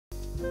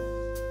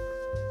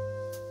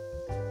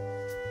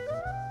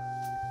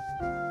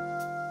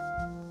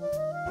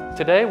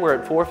Today we're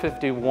at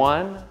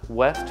 451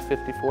 West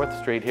 54th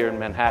Street here in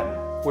Manhattan.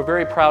 We're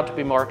very proud to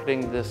be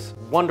marketing this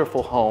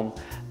wonderful home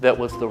that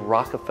was the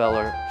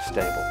Rockefeller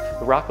stable.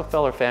 The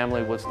Rockefeller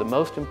family was the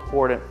most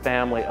important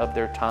family of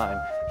their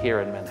time here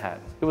in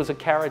Manhattan. It was a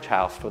carriage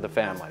house for the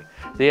family.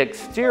 The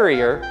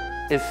exterior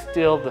is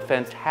still the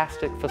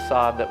fantastic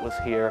facade that was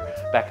here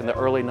back in the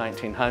early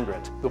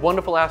 1900s. The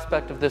wonderful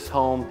aspect of this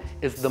home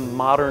is the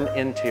modern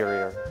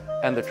interior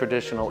and the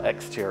traditional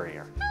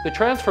exterior. The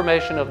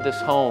transformation of this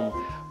home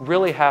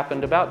really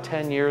happened about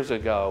 10 years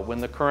ago when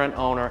the current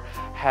owner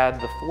had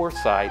the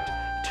foresight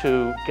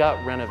to gut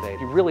renovate.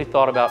 He really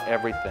thought about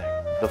everything.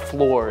 The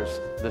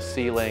floors, the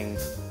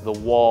ceilings, the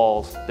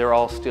walls, they're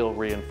all still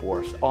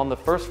reinforced. On the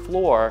first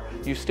floor,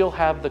 you still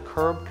have the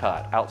curb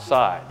cut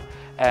outside,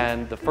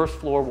 and the first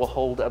floor will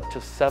hold up to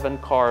 7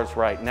 cars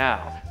right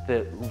now.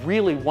 The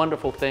really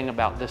wonderful thing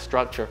about this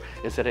structure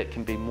is that it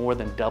can be more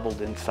than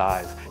doubled in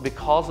size.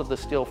 Because of the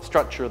steel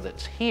structure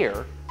that's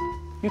here,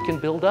 you can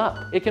build up.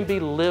 It can be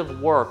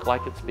live-work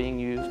like it's being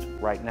used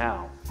right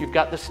now. You've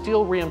got the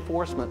steel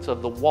reinforcements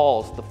of the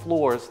walls, the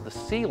floors, the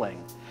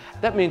ceiling.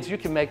 That means you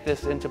can make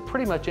this into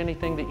pretty much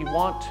anything that you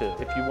want to.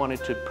 If you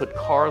wanted to put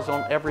cars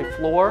on every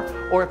floor,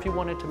 or if you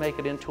wanted to make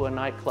it into a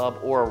nightclub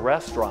or a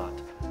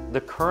restaurant. The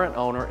current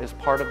owner is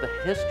part of the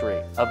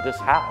history of this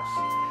house.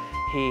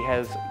 He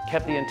has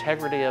kept the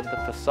integrity of the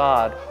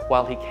facade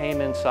while he came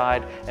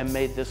inside and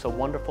made this a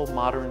wonderful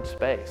modern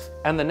space.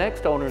 And the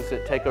next owners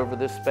that take over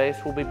this space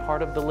will be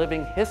part of the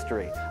living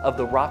history of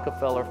the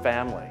Rockefeller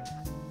family.